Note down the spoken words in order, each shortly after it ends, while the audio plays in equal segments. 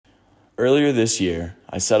Earlier this year,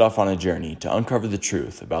 I set off on a journey to uncover the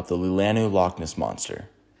truth about the Leelanu Loch Ness Monster.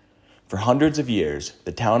 For hundreds of years,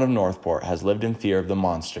 the town of Northport has lived in fear of the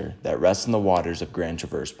monster that rests in the waters of Grand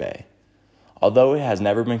Traverse Bay. Although it has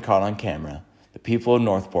never been caught on camera, the people of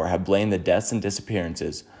Northport have blamed the deaths and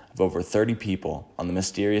disappearances of over 30 people on the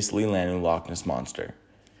mysterious Leelanu Loch Ness Monster.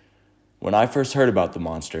 When I first heard about the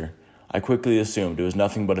monster, I quickly assumed it was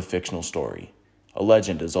nothing but a fictional story, a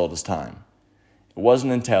legend as old as time. It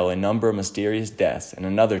wasn't until a number of mysterious deaths in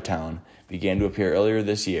another town began to appear earlier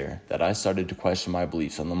this year that I started to question my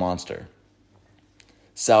beliefs on the monster.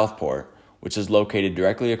 Southport, which is located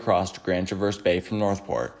directly across Grand Traverse Bay from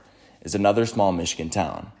Northport, is another small Michigan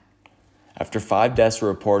town. After 5 deaths were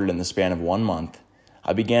reported in the span of 1 month,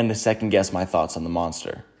 I began to second-guess my thoughts on the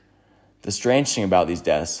monster. The strange thing about these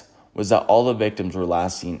deaths was that all the victims were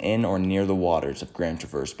last seen in or near the waters of Grand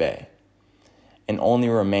Traverse Bay, and only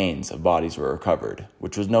remains of bodies were recovered,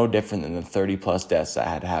 which was no different than the 30-plus deaths that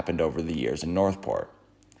had happened over the years in Northport.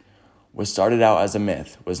 What started out as a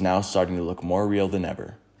myth was now starting to look more real than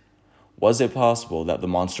ever. Was it possible that the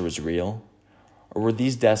monster was real, or were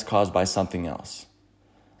these deaths caused by something else?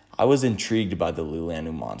 I was intrigued by the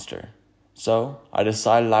Leelanu monster, so I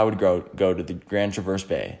decided I would go to the Grand Traverse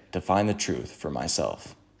Bay to find the truth for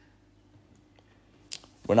myself.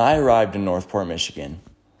 When I arrived in Northport, Michigan,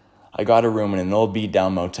 I got a room in an old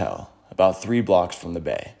beat-down motel about 3 blocks from the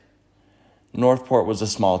bay. Northport was a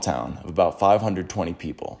small town of about 520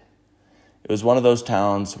 people. It was one of those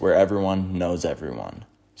towns where everyone knows everyone,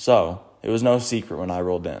 so it was no secret when I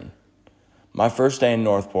rolled in. My first day in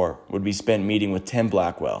Northport would be spent meeting with Tim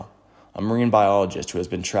Blackwell, a marine biologist who has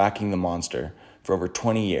been tracking the monster for over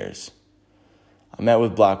 20 years. I met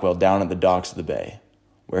with Blackwell down at the docks of the bay,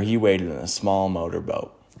 where he waited in a small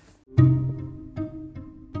motorboat.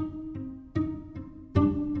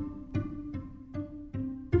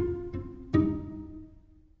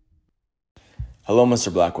 Hello,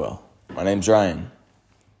 Mr. Blackwell. My name's Ryan.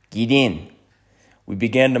 Get in. We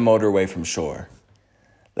began to motor away from shore.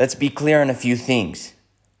 Let's be clear on a few things.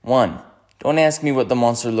 1, don't ask me what the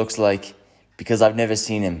monster looks like, because I've never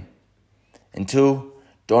seen him. And 2,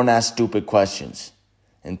 don't ask stupid questions.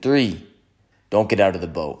 And 3, don't get out of the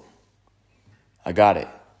boat. I got it.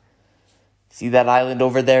 See that island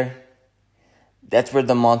over there? That's where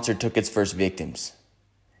the monster took its first victims.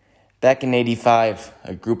 Back in '85,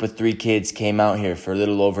 a group of 3 kids came out here for a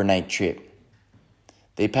little overnight trip.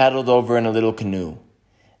 They paddled over in a little canoe,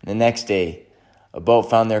 and the next day, a boat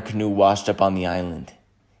found their canoe washed up on the island,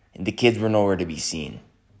 and the kids were nowhere to be seen.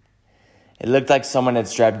 It looked like someone had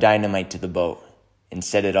strapped dynamite to the boat and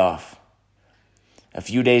set it off. A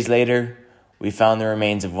few days later, we found the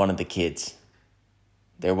remains of one of the kids.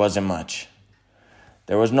 There wasn't much.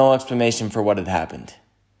 There was no explanation for what had happened.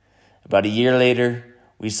 About a year later,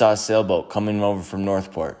 we saw a sailboat coming over from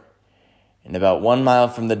Northport, and about 1 mile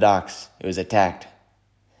from the docks, it was attacked.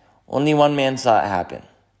 Only one man saw it happen.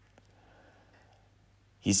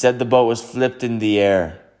 He said the boat was flipped in the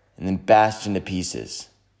air and then bashed into pieces.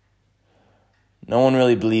 No one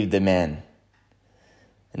really believed the man,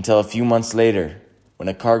 until a few months later, when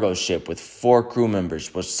a cargo ship with 4 crew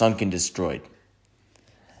members was sunk and destroyed.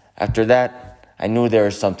 After that, I knew there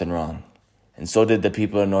was something wrong, and so did the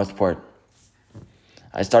people of Northport.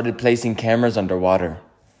 I started placing cameras underwater.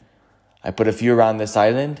 I put a few around this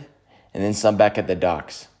island, and then some back at the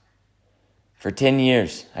docks. For 10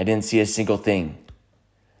 years, I didn't see a single thing.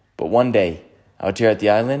 But one day, out here at the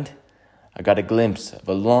island, I got a glimpse of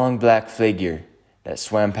a long black figure that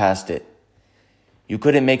swam past it. You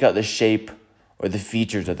couldn't make out the shape or the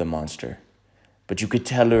features of the monster, but you could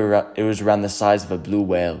tell it was around the size of a blue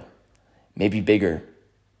whale, maybe bigger.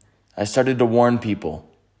 I started to warn people.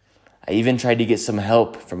 I even tried to get some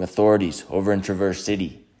help from authorities over in Traverse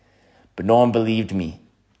City, but no one believed me.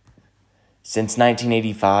 Since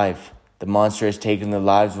 1985, the monster has taken the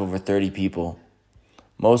lives of over 30 people.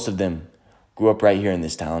 Most of them grew up right here in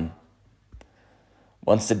this town.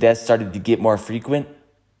 Once the deaths started to get more frequent,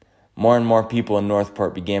 more and more people in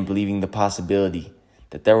Northport began believing the possibility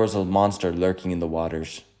that there was a monster lurking in the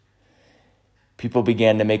waters. People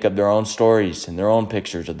began to make up their own stories and their own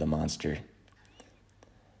pictures of the monster.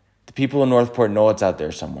 The people in Northport know it's out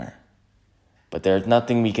there somewhere, but there's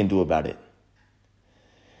nothing we can do about it.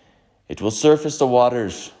 It will surface the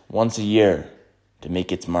waters once a year to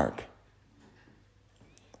make its mark.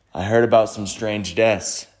 I heard about some strange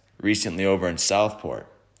deaths recently over in Southport.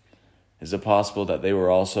 Is it possible that they were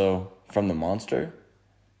also from the monster?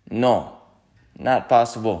 No, not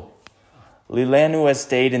possible. Leelanu has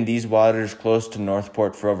stayed in these waters close to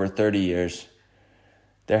Northport for over 30 years.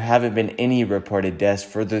 There haven't been any reported deaths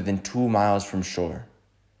further than 2 miles from shore.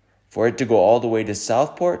 For it to go all the way to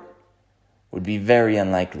Southport would be very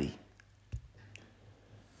unlikely.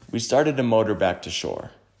 We started to motor back to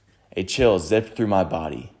shore. A chill zipped through my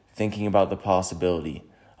body, thinking about the possibility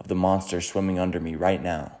of the monster swimming under me right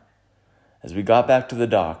now. As we got back to the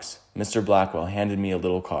docks, Mr. Blackwell handed me a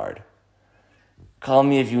little card. Call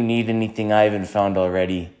me if you need anything I haven't found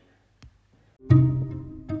already.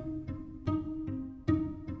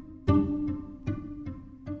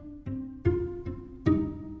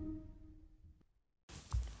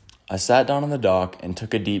 I sat down on the dock and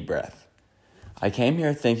took a deep breath. I came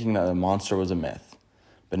here thinking that the monster was a myth,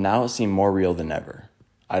 but now it seemed more real than ever.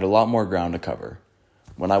 I had a lot more ground to cover.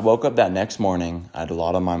 When I woke up that next morning, I had a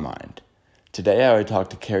lot on my mind. Today I would talk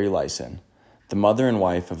to Carrie Lyson, the mother and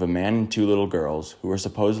wife of a man and 2 little girls who were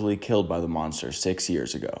supposedly killed by the monster 6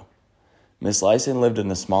 years ago. Miss Lyson lived in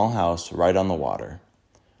a small house right on the water.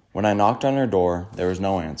 When I knocked on her door, there was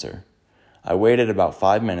no answer. I waited about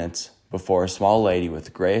 5 minutes before a small lady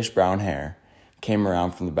with grayish-brown hair came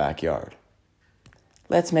around from the backyard.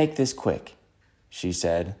 Let's make this quick, she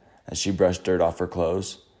said as she brushed dirt off her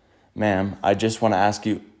clothes. Ma'am, I just want to ask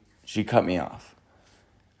you... She cut me off.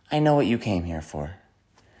 I know what you came here for.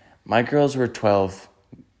 My girls were 12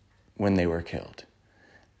 when they were killed.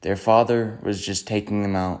 Their father was just taking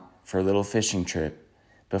them out for a little fishing trip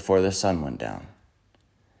before the sun went down.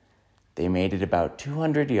 They made it about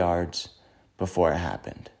 200 yards before it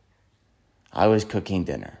happened. I was cooking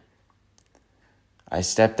dinner. I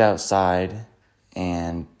stepped outside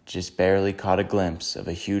and just barely caught a glimpse of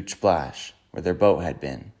a huge splash where their boat had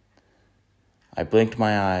been. I blinked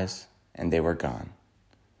my eyes and they were gone.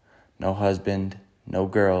 No husband, no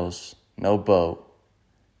girls, no boat.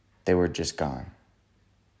 They were just gone.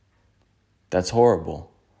 That's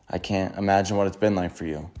horrible. I can't imagine what it's been like for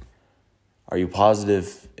you. Are you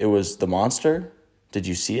positive it was the monster? Did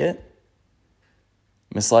you see it?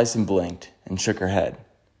 Miss Lyson blinked and shook her head.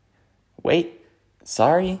 Wait,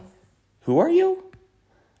 sorry? Who are you?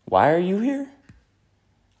 Why are you here?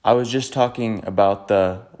 I was just talking about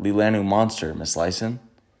the Leelanu monster, Miss Lyson.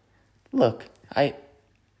 Look,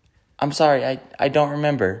 I'm sorry, I don't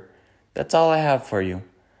remember. That's all I have for you.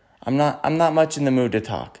 I'm not much in the mood to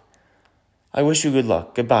talk. I wish you good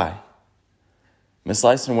luck. Goodbye. Miss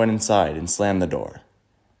Lyson went inside and slammed the door.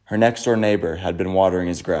 Her next-door neighbor had been watering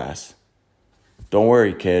his grass. Don't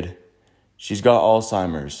worry, kid. She's got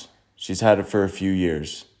Alzheimer's. She's had it for a few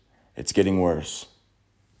years. It's getting worse.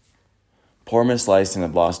 Poor Miss Lyson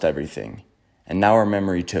had lost everything, and now her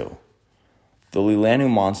memory too. The Leelanu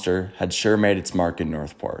monster had sure made its mark in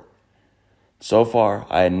Northport. So far,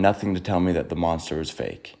 I had nothing to tell me that the monster was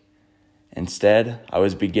fake. Instead, I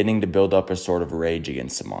was beginning to build up a sort of rage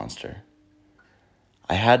against the monster.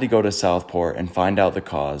 I had to go to Southport and find out the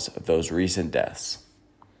cause of those recent deaths.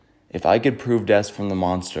 If I could prove deaths from the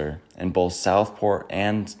monster in both Southport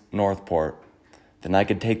and Northport, then I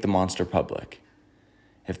could take the monster public.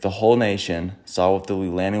 If the whole nation saw what the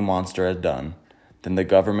Leelanu monster had done, then the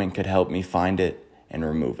government could help me find it and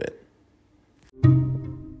remove it.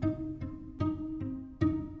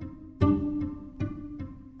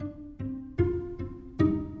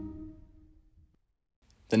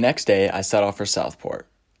 The next day, I set off for Southport,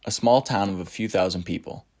 a small town of a few thousand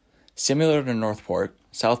people. Similar to Northport,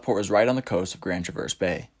 Southport was right on the coast of Grand Traverse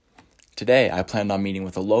Bay. Today, I planned on meeting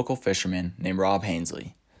with a local fisherman named Rob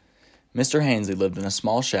Hainsley. Mr. Hainsley lived in a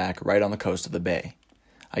small shack right on the coast of the bay.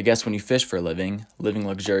 I guess when you fish for a living, living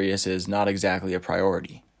luxurious is not exactly a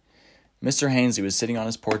priority. Mr. Hainsley was sitting on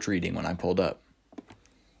his porch reading when I pulled up.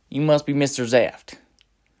 You must be Mr. Zaft.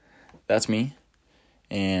 That's me.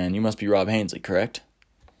 And you must be Rob Hainsley, correct?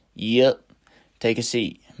 Yep. Take a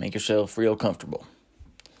seat. Make yourself real comfortable.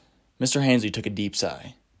 Mr. Hainsley took a deep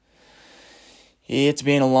sigh. It's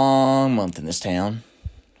been a long month in this town.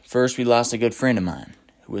 First, we lost a good friend of mine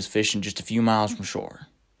who was fishing just a few miles from shore.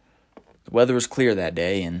 The weather was clear that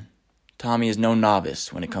day, and Tommy is no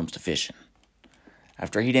novice when it comes to fishing.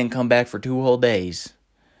 After he didn't come back for 2 whole days,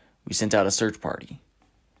 we sent out a search party.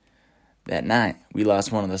 That night, we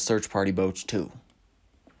lost one of the search party boats, too.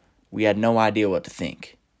 We had no idea what to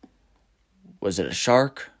think. Was it a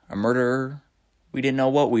shark? A murderer? We didn't know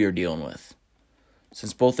what we were dealing with.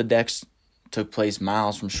 Since both the decks took place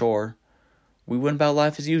miles from shore, we went about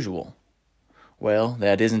life as usual. Well,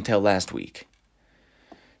 that isn't until last week.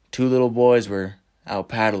 2 little boys were out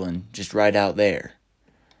paddling just right out there.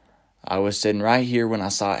 I was sitting right here when I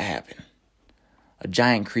saw it happen. A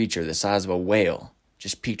giant creature the size of a whale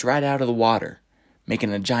just peeked right out of the water,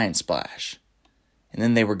 making a giant splash. And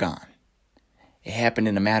then they were gone. It happened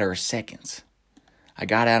in a matter of seconds. I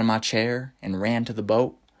got out of my chair and ran to the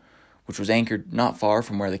boat, which was anchored not far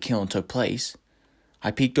from where the killing took place.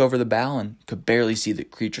 I peeked over the bow and could barely see the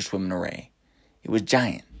creature swimming away. It was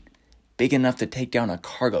giant, big enough to take down a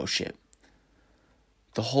cargo ship.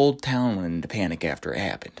 The whole town went into panic after it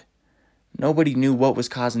happened. Nobody knew what was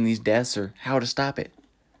causing these deaths or how to stop it.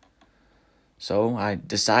 So I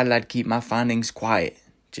decided I'd keep my findings quiet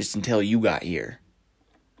just until you got here.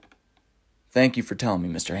 Thank you for telling me,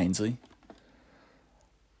 Mr. Hainsley.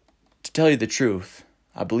 To tell you the truth,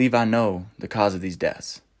 I believe I know the cause of these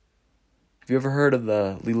deaths. Have you ever heard of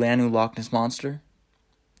the Leelanu Loch Ness Monster?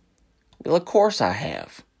 Well, of course I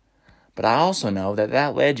have. But I also know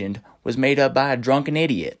that legend was made up by a drunken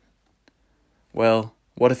idiot. Well,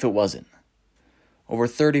 what if it wasn't? Over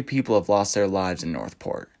 30 people have lost their lives in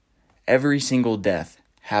Northport. Every single death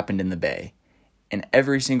happened in the bay, and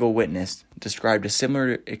every single witness described a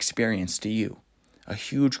similar experience to you. A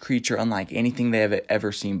huge creature unlike anything they have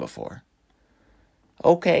ever seen before.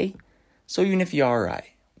 Okay, so even if you are right,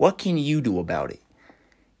 what can you do about it?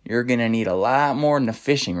 You're gonna need a lot more than a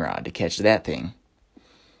fishing rod to catch that thing.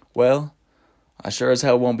 Well, I sure as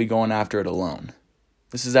hell won't be going after it alone.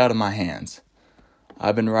 This is out of my hands.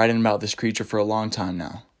 I've been writing about this creature for a long time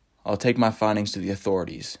now. I'll take my findings to the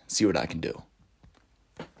authorities and see what I can do.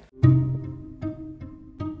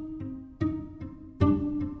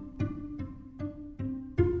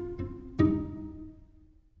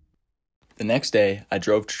 The next day, I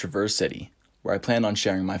drove to Traverse City, where I planned on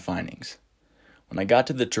sharing my findings. When I got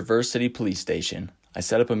to the Traverse City police station, I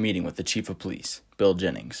set up a meeting with the chief of police, Bill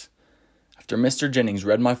Jennings. After Mr. Jennings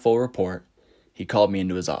read my full report, he called me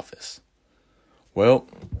into his office. Well,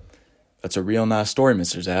 that's a real nice story,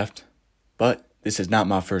 Mr. Zaft, but this is not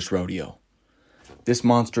my first rodeo. This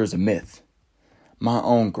monster is a myth. My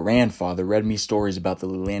own grandfather read me stories about the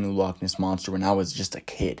Leelanu Loch Ness Monster when I was just a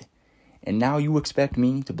kid. And now you expect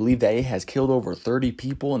me to believe that it has killed over 30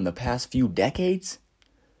 people in the past few decades?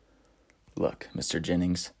 Look, Mr.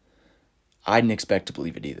 Jennings, I didn't expect to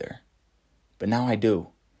believe it either. But now I do.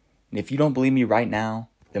 And if you don't believe me right now,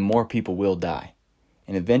 then more people will die.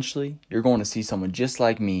 And eventually, you're going to see someone just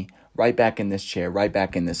like me right back in this chair, right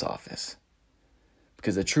back in this office.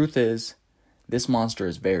 Because the truth is, this monster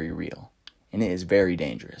is very real, and it is very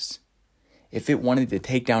dangerous. If it wanted to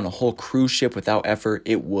take down a whole cruise ship without effort,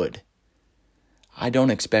 it would. I don't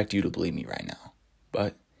expect you to believe me right now,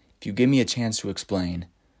 but if you give me a chance to explain,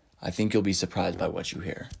 I think you'll be surprised by what you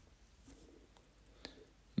hear.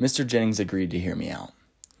 Mr. Jennings agreed to hear me out.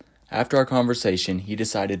 After our conversation, he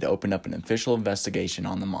decided to open up an official investigation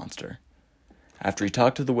on the monster. After he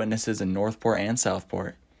talked to the witnesses in Northport and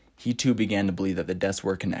Southport, he too began to believe that the deaths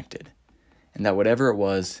were connected, and that whatever it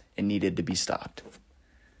was, it needed to be stopped.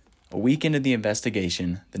 A week into the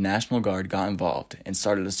investigation, the National Guard got involved and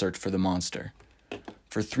started a search for the monster.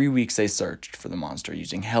 For 3 weeks they searched for the monster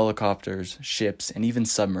using helicopters, ships, and even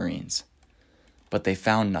submarines. But they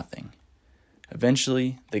found nothing.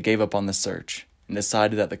 Eventually, they gave up on the search and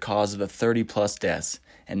decided that the cause of the 30-plus deaths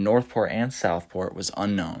in Northport and Southport was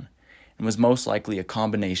unknown and was most likely a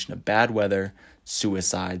combination of bad weather,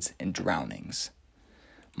 suicides, and drownings.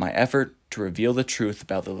 My effort to reveal the truth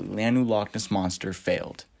about the Leelanu Loch Ness Monster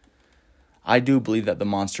failed. I do believe that the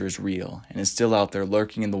monster is real and is still out there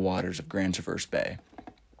lurking in the waters of Grand Traverse Bay.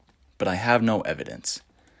 But I have no evidence.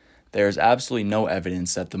 There is absolutely no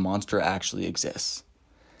evidence that the monster actually exists.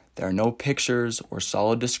 There are no pictures or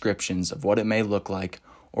solid descriptions of what it may look like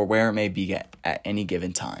or where it may be at any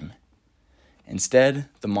given time. Instead,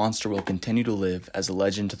 the monster will continue to live as a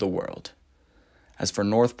legend to the world. As for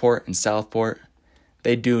Northport and Southport,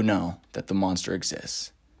 they do know that the monster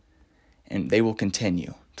exists, and they will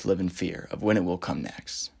continue to live in fear of when it will come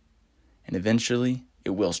next. And eventually,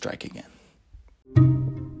 it will strike again.